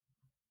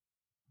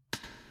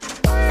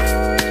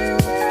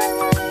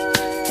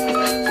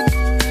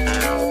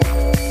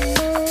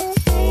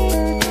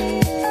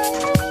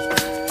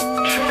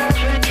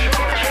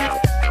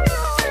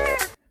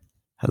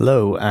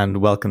Hello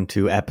and welcome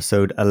to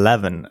episode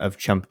 11 of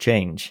Chump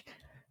Change.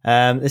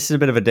 This is a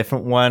bit of a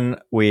different one.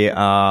 We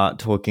are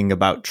talking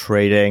about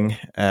trading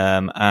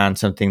and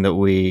something that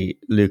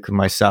Luke and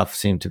myself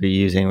seem to be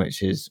using,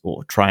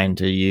 or trying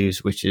to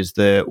use, which is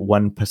the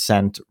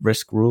 1%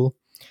 risk rule.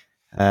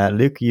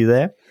 Luke, are you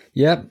there?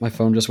 Yeah, my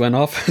phone just went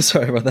off.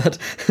 Sorry about that.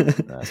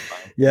 That's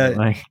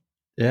fine.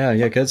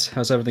 Yeah, good.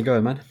 How's everyththing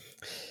going, man?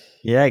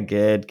 Yeah,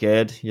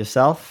 good.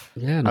 Yourself?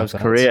 Yeah, how's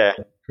Korea?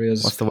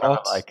 Korea's What's the weather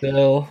like?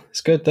 Still,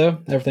 it's good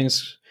though.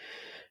 Everything's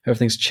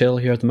chill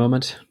here at the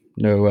moment.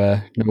 No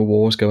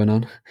wars going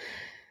on.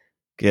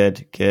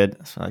 Good.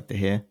 That's what I like to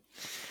hear.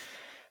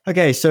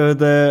 Okay, so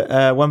the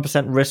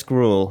 1% risk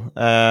rule.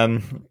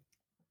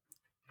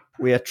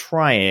 We are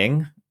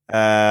trying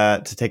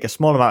to take a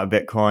small amount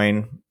of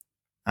Bitcoin,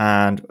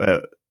 and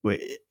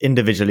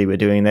individually we're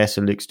doing this.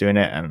 So Luke's doing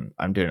it, and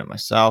I'm doing it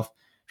myself.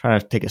 Trying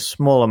to take a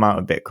small amount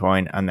of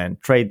Bitcoin and then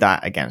trade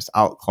that against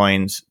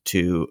altcoins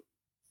to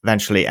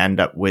eventually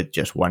end up with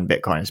just one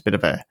Bitcoin. It's a bit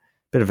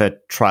of a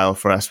trial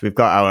for us. We've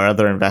got our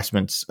other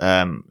investments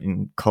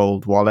in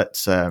cold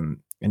wallets, in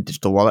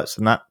digital wallets,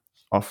 and that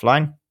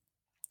offline.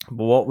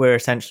 But what we're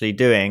essentially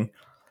doing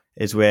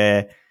is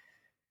we're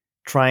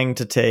trying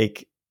to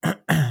take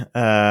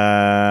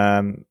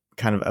kind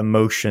of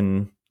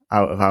emotion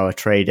out of our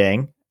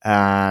trading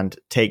and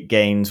take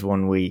gains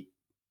when we,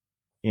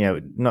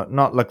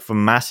 not look for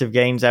massive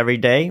gains every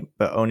day,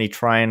 but only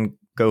try and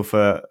go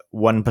for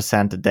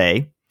 1% a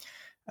day.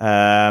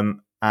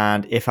 And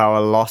if our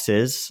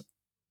losses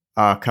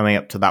are coming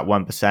up to that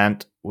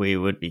 1%, we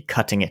would be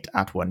cutting it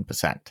at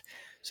 1%.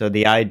 So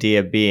the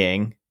idea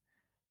being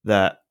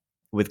that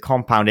with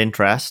compound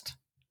interest,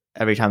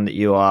 every time that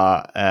you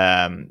are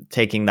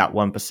taking that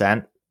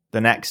 1%,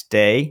 the next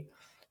day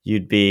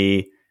you'd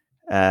be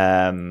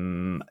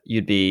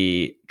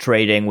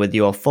trading with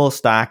your full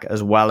stack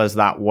as well as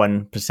that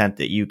 1%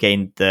 that you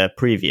gained the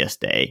previous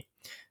day.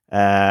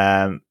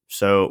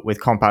 So with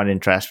compound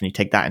interest, when you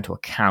take that into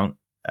account,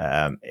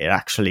 it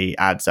actually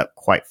adds up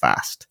quite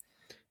fast.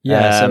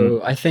 Yeah,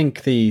 so I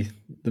think the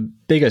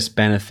biggest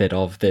benefit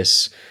of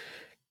this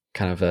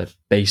kind of a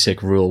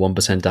basic rule,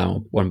 1%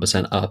 down,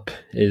 1% up,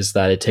 is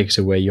that it takes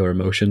away your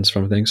emotions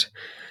from things.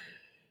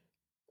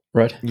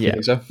 Right? Yeah. You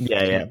think so?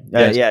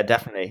 Yeah,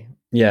 definitely.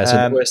 Yeah,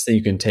 so the worst thing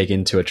you can take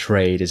into a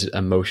trade is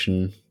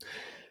emotion.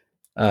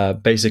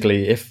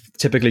 Basically,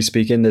 typically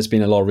speaking, there's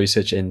been a lot of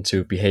research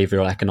into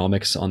behavioral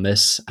economics on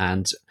this,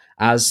 and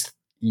as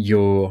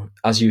you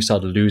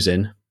start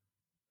losing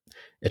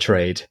a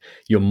trade,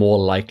 you're more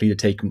likely to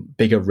take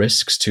bigger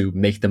risks to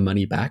make the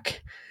money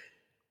back.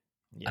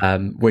 Yeah.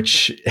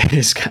 Which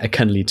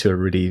can lead to a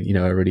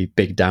really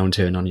big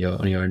downturn on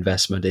your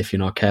investment if you're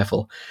not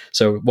careful.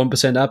 So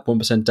 1% up,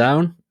 1%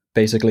 down,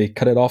 basically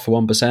cut it off for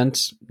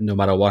 1%, no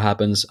matter what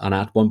happens. And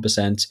at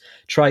 1%,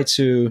 try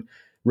to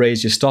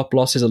raise your stop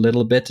losses a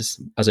little bit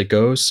as it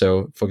goes.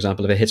 So for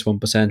example, if it hits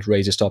 1%,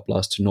 raise your stop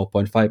loss to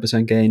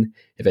 0.5% gain.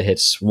 If it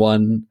hits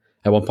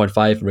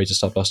 1.5, raise your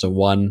stop loss to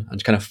 1,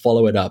 and kind of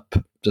follow it up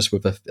just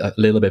with a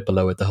little bit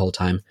below it the whole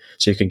time,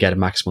 so you can get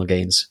maximal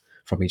gains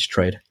from each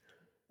trade.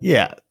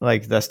 Yeah,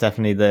 like that's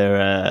definitely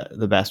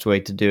the best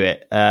way to do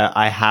it.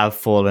 I have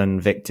fallen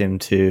victim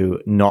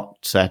to not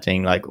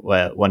setting, like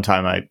one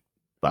time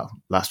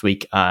last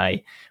week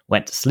I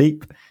went to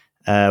sleep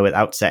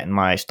without setting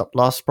my stop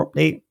loss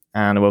properly,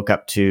 and I woke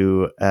up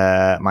to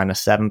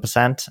minus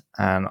 7%,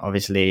 and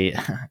obviously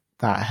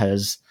that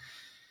has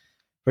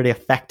really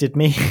affected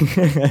me.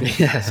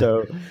 Yeah.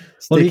 So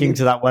sticking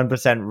to that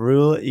 1%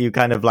 rule, you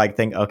kind of like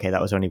think, okay, that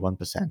was only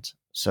 1%.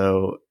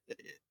 So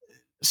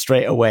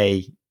straight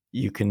away,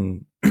 you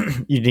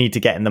need to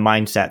get in the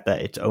mindset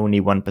that it's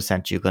only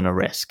 1% you're going to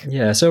risk.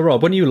 Yeah. So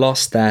Rob, when you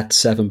lost that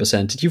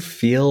 7%, did you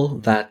feel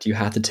that you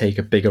had to take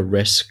a bigger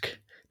risk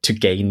to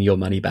gain your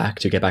money back,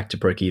 to get back to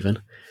break even?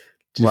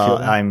 Well,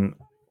 I'm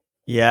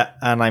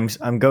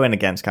going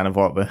against kind of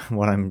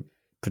what I'm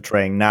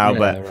portraying now,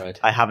 but right.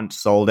 I haven't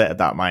sold it at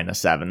that minus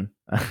 7.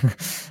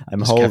 I'm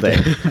just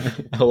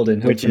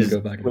holding, which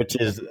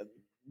is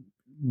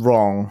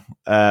wrong,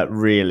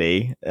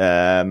 really.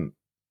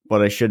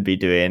 What I should be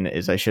doing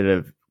is I should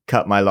have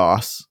cut my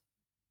loss,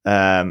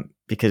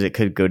 because it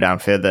could go down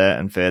further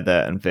and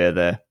further and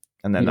further,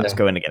 and then that's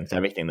going against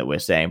everything that we're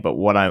saying. But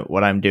what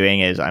I'm doing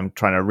is I'm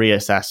trying to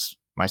reassess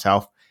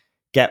myself,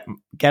 get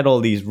all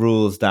these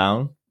rules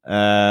down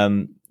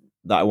that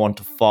I want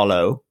to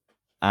follow,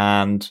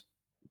 and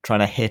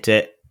trying to hit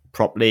it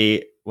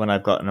properly when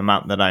I've got an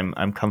amount that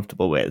I'm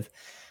comfortable with,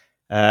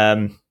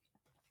 and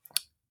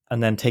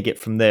then take it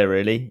from there.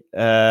 Really.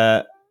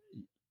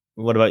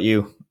 What about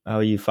you? How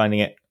are you finding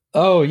it?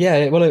 Oh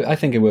yeah, well, I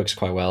think it works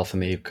quite well for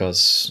me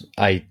because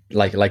I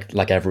like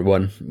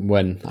everyone.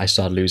 When I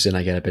start losing,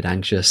 I get a bit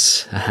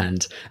anxious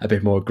and a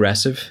bit more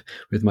aggressive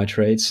with my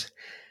trades.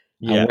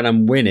 Yeah. And when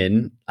I'm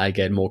winning, I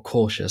get more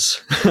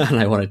cautious and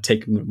I want to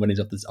take winnings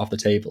off the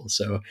table.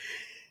 So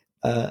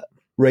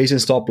raising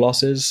stop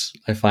losses,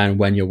 I find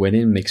when you're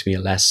winning makes me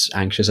less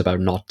anxious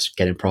about not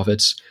getting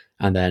profits,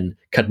 and then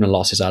cutting my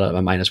losses out at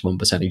a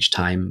 -1% each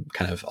time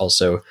kind of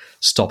also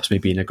stops me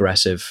being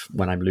aggressive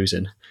when I'm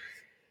losing.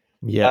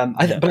 Yeah.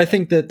 But I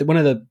think that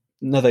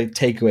another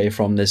takeaway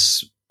from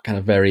this kind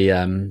of very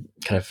kind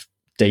of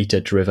data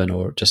driven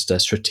or just a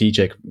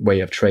strategic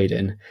way of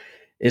trading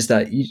is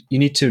that you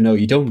need to know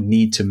you don't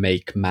need to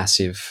make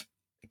massive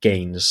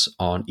gains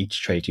on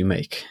each trade you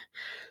make.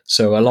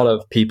 So a lot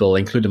of people,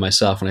 including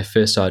myself, when I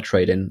first started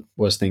trading,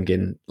 was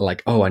thinking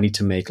like, oh, I need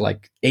to make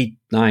like 8,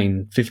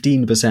 9,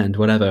 15%,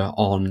 whatever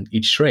on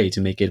each trade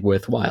to make it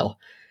worthwhile.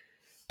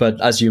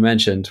 But as you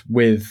mentioned,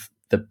 with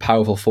the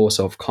powerful force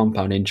of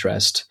compound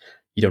interest,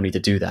 you don't need to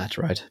do that,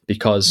 right?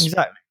 Because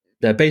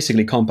Exactly.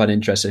 basically compound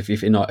interest, if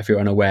you're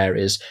unaware,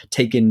 is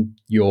taking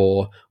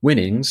your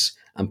winnings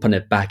and putting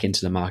it back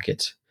into the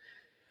market.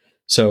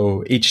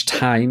 So each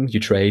time you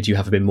trade, you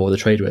have a bit more to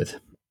trade with.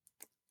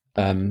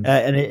 And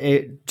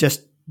it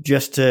just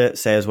to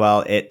say as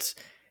well, it's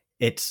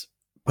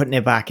putting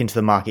it back into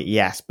the market,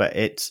 yes, but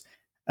it's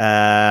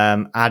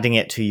adding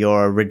it to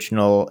your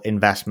original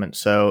investment.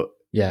 So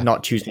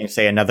not choosing,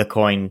 say, another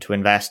coin to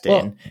invest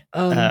in.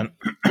 Not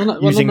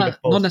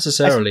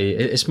necessarily.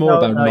 It's more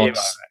about not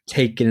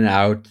taking it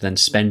out then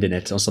spending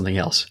it on something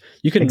else.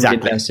 You can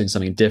invest in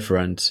something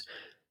different,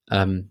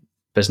 but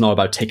it's not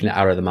about taking it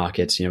out of the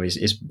market.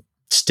 It's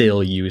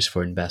still used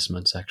for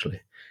investments, actually.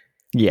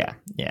 Yeah.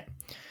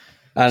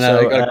 And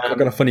I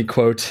got a funny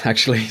quote,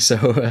 actually.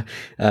 So,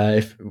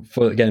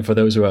 for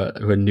those who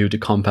are new to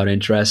compound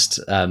interest,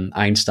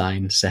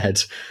 Einstein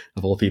said,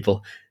 of all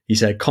people, he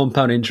said,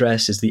 "Compound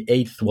interest is the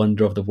eighth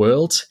wonder of the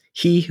world.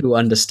 He who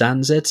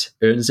understands it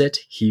earns it.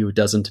 He who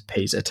doesn't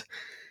pays it."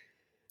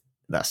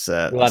 That's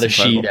we'll add a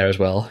she there as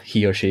well.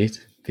 He or she.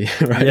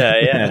 Right?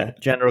 Yeah.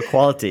 General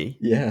equality.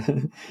 Yeah.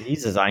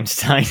 Jesus,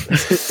 Einstein.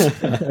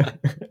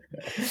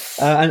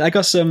 And I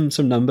got some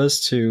numbers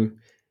to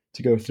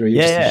go through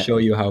to show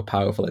you how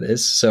powerful it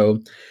is. So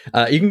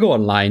you can go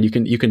online. You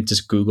can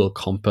just Google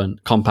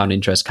compound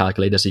interest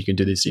calculator, so you can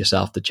do this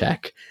yourself to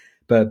check.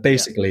 But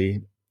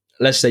basically,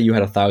 let's say you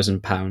had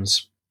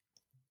 £1,000,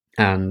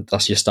 and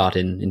that's your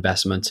starting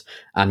investment,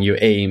 and you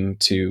aim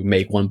to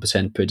make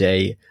 1% per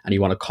day, and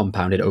you want to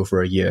compound it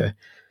over a year.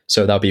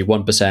 So that'll be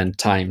 1%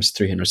 times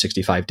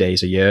 365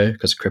 days a year,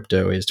 because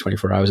crypto is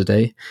 24 hours a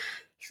day,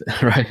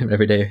 right?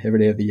 Every day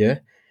of the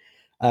year.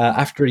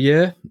 After a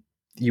year,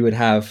 you would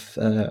have,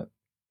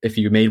 if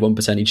you made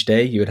 1% each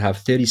day, you would have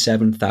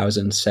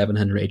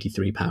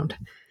 £37,783.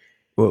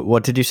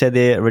 What did you say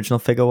the original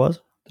figure was?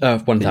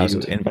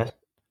 1,000.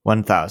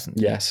 1,000.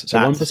 Yes. So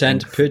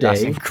 1% per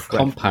day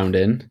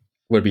compounding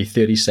would be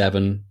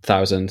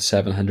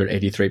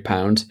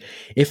 £37,783.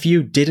 If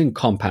you didn't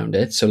compound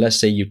it, so let's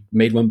say you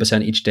made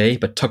 1% each day,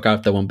 but took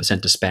out the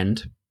 1% to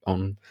spend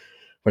on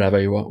whatever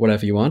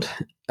you want,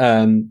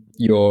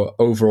 your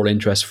overall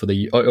interest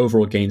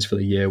overall gains for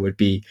the year would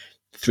be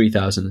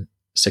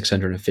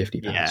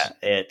 £3,650. Yeah,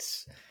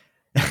 it's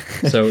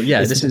so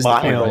yeah, this is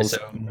miles,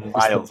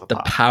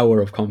 the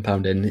power of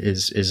compounding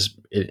is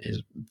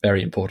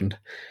very important.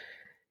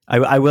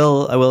 I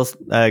will go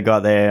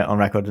out there on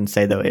record and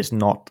say, though, it's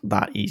not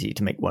that easy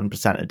to make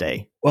 1% a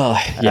day. Well,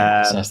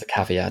 yeah, so that's the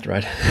caveat,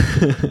 right?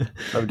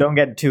 So don't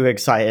get too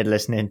excited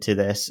listening to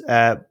this.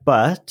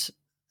 But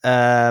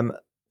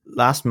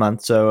last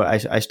month, so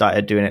I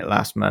started doing it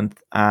last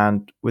month,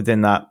 and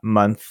within that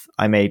month,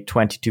 I made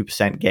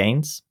 22%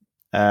 gains.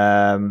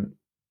 However,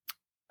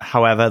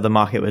 the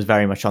market was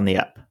very much on the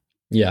up.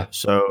 Yeah.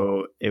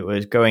 So it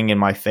was going in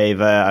my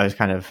favor. I was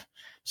kind of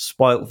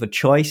spoilt for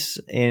choice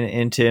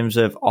in terms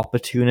of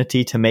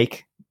opportunity to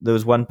make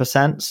those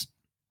 1%.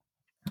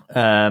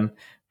 But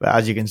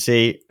as you can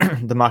see,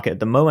 the market at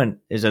the moment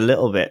is a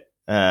little bit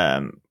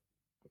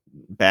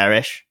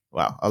bearish.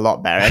 Well, a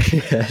lot bearish.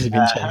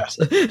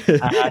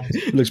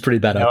 It looks pretty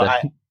bad out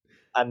there.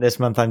 And this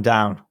month I'm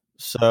down.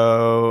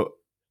 So...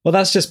 Well,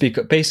 that's just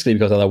basically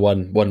because of that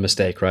one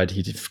mistake, right?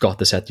 You forgot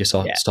to set your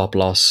stop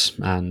loss,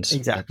 and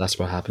that's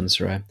what happens,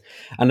 right?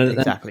 And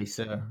exactly.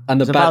 So, and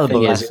the bad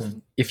thing is,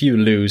 if you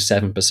lose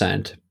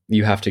 7%,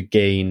 you have to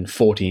gain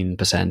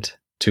 14%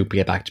 to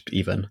get back to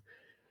even.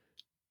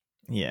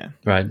 Yeah.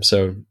 Right.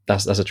 So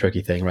that's a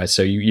tricky thing, right?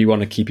 So you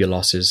want to keep your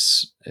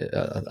losses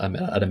at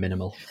a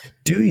minimal.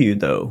 Do you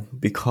though?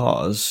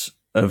 Because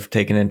of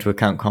taking into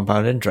account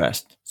compound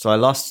interest. So I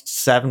lost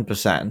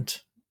 7%.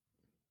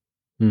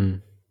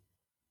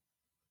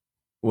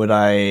 Would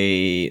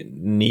I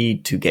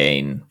need to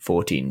gain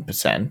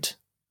 14%,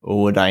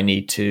 or would I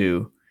need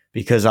to,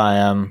 because I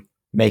am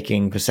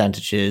making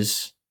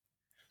percentages?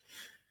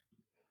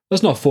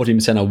 That's not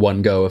 14% on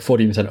one go, or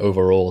 14%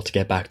 overall to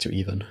get back to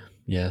even.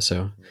 Yeah.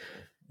 So,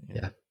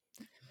 yeah.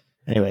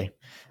 Anyway,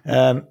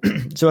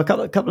 so a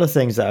couple of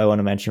things that I want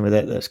to mention with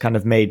it that's kind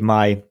of made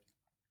my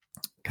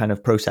kind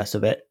of process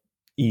of it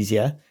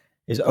easier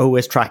is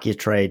always track your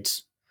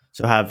trades.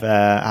 So have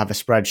a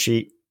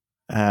spreadsheet.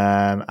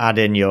 Add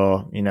in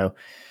your,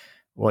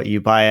 what you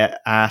buy it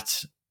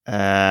at,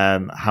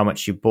 how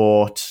much you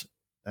bought,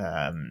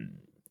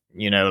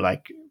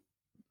 like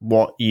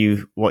what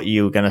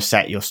you're going to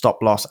set your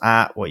stop loss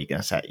at, what you're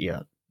going to set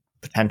your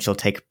potential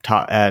take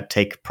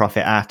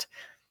profit at,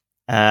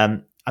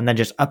 and then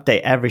just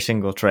update every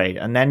single trade,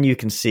 and then you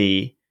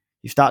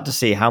start to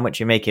see how much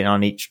you're making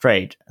on each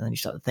trade, and then you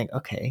start to think,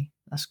 okay,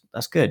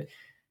 that's good,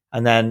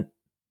 and then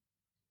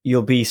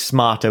you'll be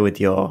smarter with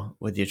your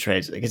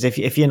trades, because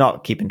if you're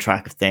not keeping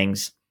track of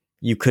things,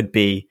 you could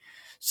be,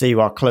 so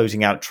you are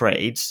closing out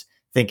trades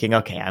thinking,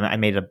 okay, I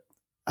made a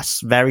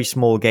very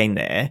small gain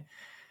there,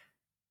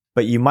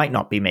 but you might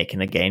not be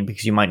making a gain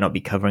because you might not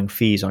be covering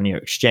fees on your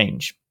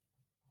exchange.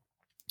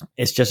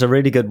 It's just a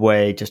really good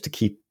way just to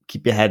keep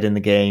your head in the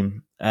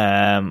game,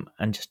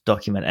 and just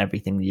document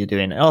everything that you're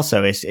doing.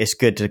 Also, it's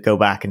good to go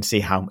back and see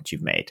how much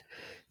you've made.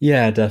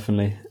 Yeah,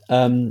 definitely.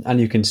 And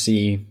you can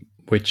see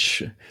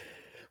which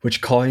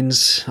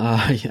coins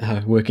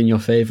work in your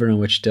favor and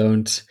which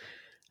don't.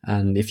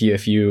 And if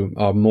you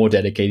are more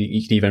dedicated,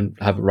 you can even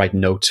write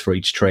notes for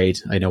each trade.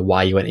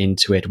 Why you went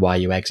into it, why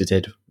you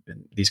exited,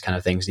 these kind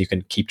of things. You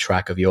can keep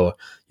track of your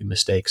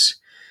mistakes.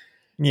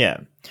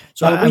 Yeah.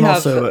 So we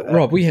have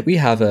Rob. We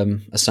have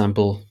a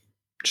sample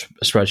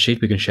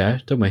spreadsheet we can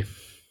share, don't we?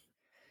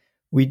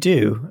 We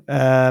do.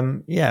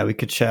 Yeah, we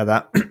could share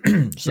that.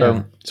 So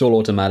yeah, it's all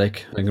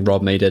automatic. I think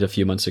Rob made it a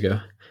few months ago.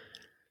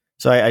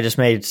 So I just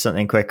made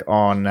something quick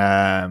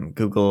on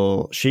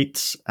Google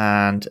Sheets,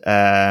 and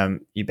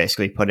you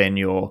basically put in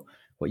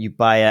what you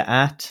buy it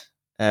at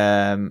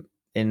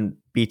in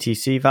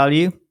BTC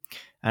value,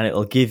 and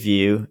it'll give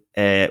you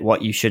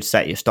what you should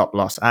set your stop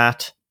loss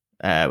at,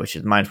 which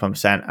is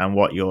 -1%, and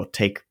what your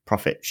take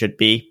profit should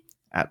be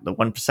at the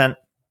 1%.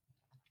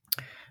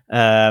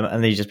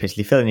 And then you just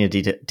basically fill in your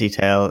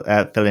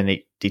fill in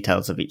the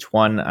details of each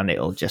one, and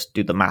it'll just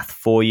do the math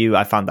for you.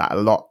 I found that a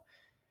lot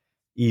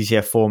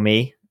easier for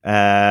me.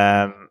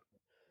 And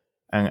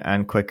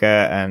quicker,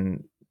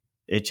 and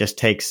it just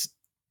takes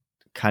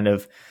kind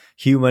of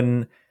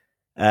human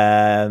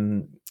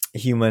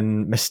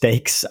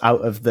mistakes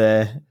out of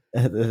the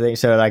thing.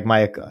 So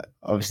like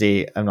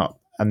obviously I'm not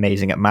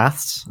amazing at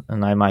maths,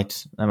 and I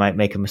might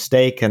make a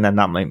mistake, and then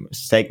that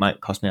mistake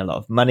might cost me a lot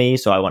of money,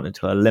 so I wanted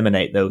to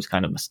eliminate those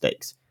kind of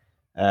mistakes.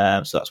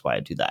 So that's why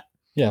I do that.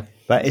 Yeah,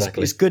 but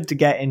exactly. It's good to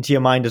get into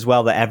your mind as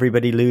well that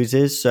everybody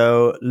loses.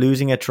 So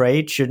losing a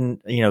trade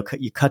shouldn't,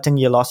 you cutting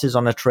your losses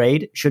on a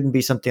trade shouldn't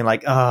be something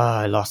like, oh,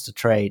 I lost a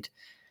trade.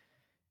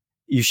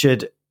 You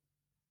should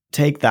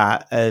take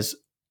that as,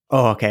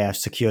 oh, okay, I've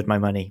secured my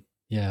money.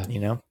 Yeah.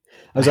 I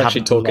was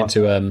actually talking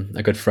to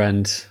a good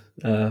friend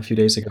a few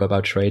days ago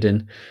about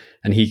trading,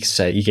 and he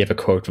gave a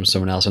quote from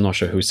someone else. I'm not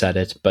sure who said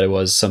it, but it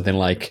was something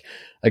like,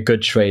 a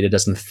good trader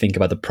doesn't think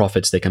about the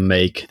profits they can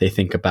make. They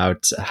think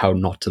about how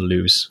not to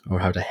lose, or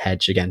how to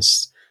hedge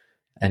against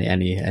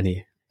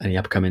any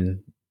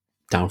upcoming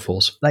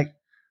downfalls. Like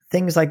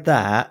things like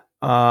that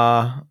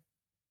are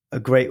a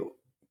great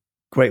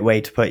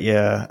way to put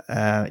your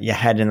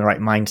head in the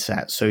right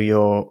mindset. So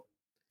you're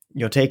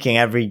taking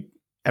every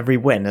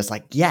win as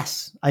like,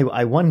 yes,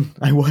 I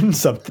won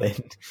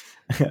something.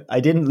 I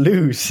didn't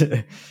lose.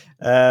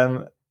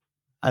 And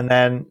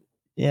then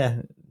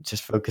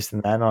just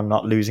focusing then on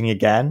not losing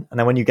again. And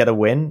then when you get a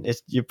win,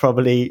 you're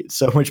probably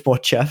so much more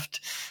chuffed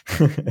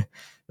than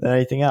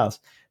anything else.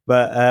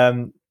 But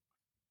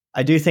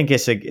I do think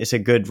it's a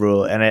good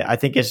rule, and I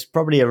think it's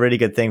probably a really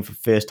good thing for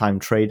first time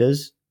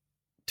traders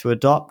to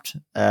adopt,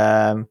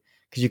 because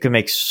you can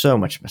make so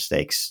much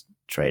mistakes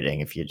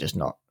trading if you're just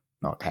not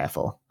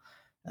careful.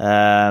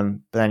 But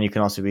then you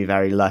can also be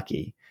very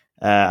lucky,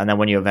 and then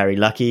when you're very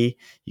lucky,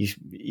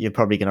 you're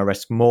probably going to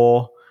risk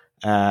more,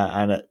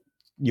 and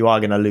you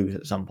are going to lose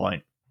at some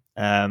point.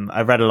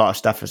 I've read a lot of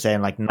stuff for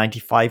saying like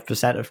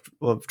 95%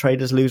 of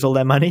traders lose all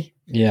their money.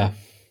 Yeah,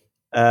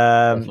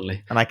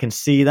 definitely. And I can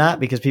see that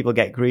because people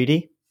get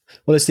greedy.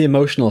 Well, it's the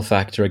emotional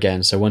factor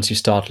again. So once you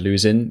start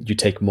losing, you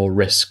take more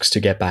risks to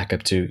get back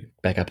up to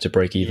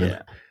break even.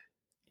 Yeah.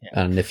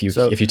 And if you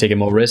take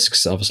more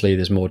risks, obviously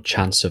there's more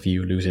chance of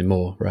you losing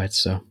more, right?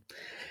 So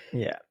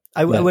yeah,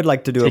 I would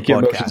like to do take a podcast. Your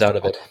emotions out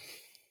of it.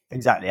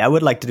 Exactly. I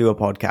would like to do a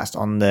podcast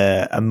on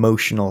the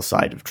emotional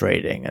side of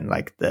trading and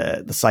like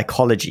the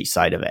psychology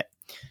side of it.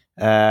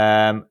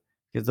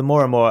 Because the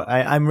more and more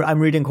I'm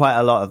reading quite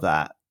a lot of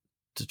that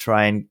to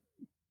try and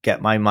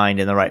get my mind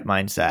in the right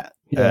mindset.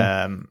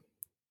 Yeah.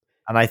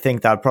 And I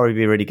think that would probably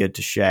be really good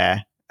to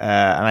share.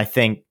 And I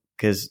think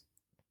because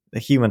the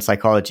human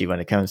psychology when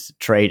it comes to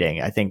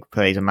trading, I think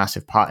plays a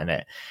massive part in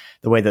it.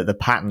 The way that the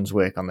patterns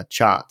work on the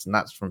charts, and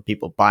that's from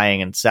people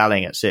buying and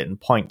selling at certain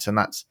points. And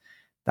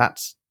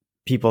that's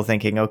people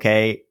thinking,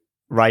 okay,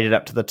 ride it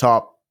up to the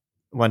top.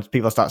 Once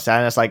people start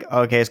selling, it's like,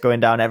 okay, it's going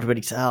down,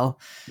 everybody sell.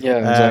 Yeah,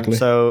 exactly.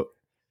 So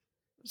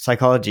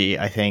psychology,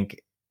 I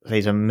think,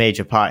 plays a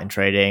major part in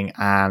trading,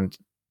 and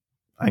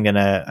I'm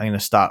gonna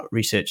start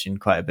researching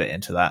quite a bit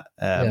into that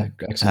to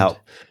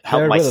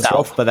help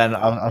myself. But then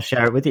I'll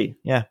share it with you.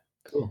 Yeah,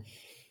 cool.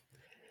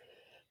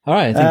 All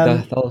right, I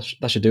think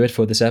that should do it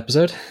for this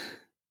episode.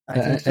 I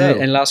think so.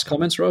 Any last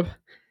comments, Rob?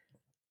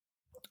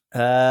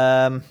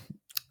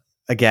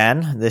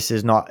 Again, this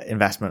is not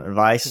investment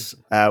advice.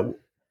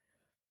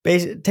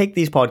 Take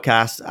these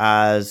podcasts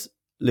as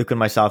Luke and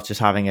myself just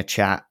having a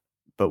chat,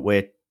 but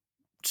we're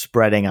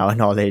spreading our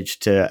knowledge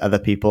to other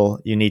people.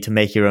 You need to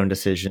make your own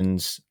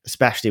decisions,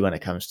 especially when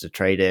it comes to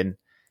trading.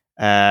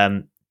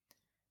 We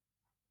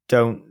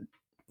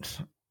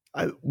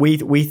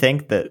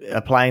think that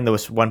applying the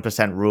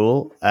 1%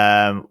 rule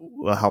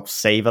will help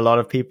save a lot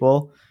of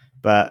people,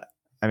 but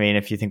I mean,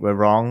 if you think we're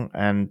wrong,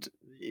 and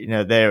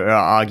there are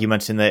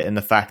arguments in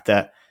the fact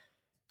that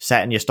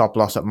setting your stop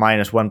loss at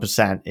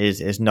 -1%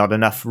 is not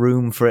enough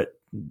room for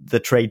the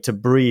trade to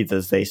breathe,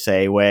 as they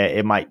say, where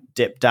it might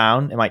dip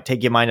down, it might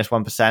take you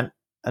 -1%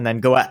 and then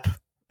go up.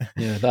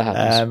 Yeah, that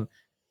happens.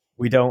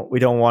 We don't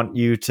want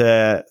you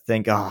to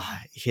think,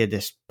 hear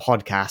this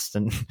podcast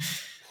and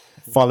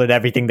followed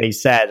everything they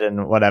said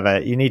and whatever.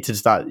 You need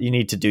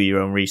to do your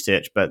own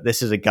research, but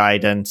this is a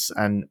guidance,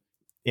 and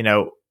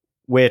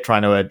we're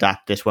trying to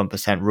adapt this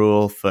 1%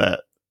 rule for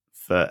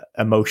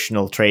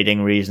emotional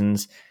trading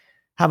reasons.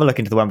 Have a look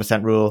into the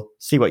 1% rule,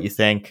 see what you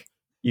think,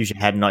 use your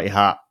head, not your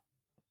heart.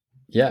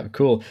 Yeah,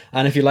 cool.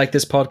 And if you like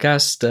this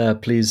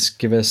podcast, please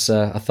give us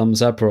a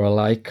thumbs up or a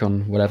like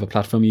on whatever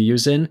platform you're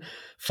using.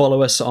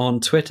 Follow us on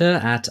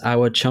Twitter at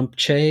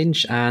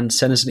OurChumpChange, and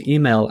send us an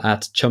email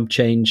at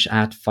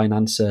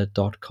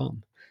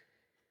chumpchange@financer.com.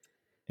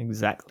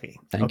 Exactly.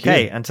 Thank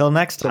okay, you. until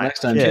next time.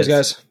 Cheers,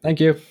 guys. Thank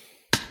you.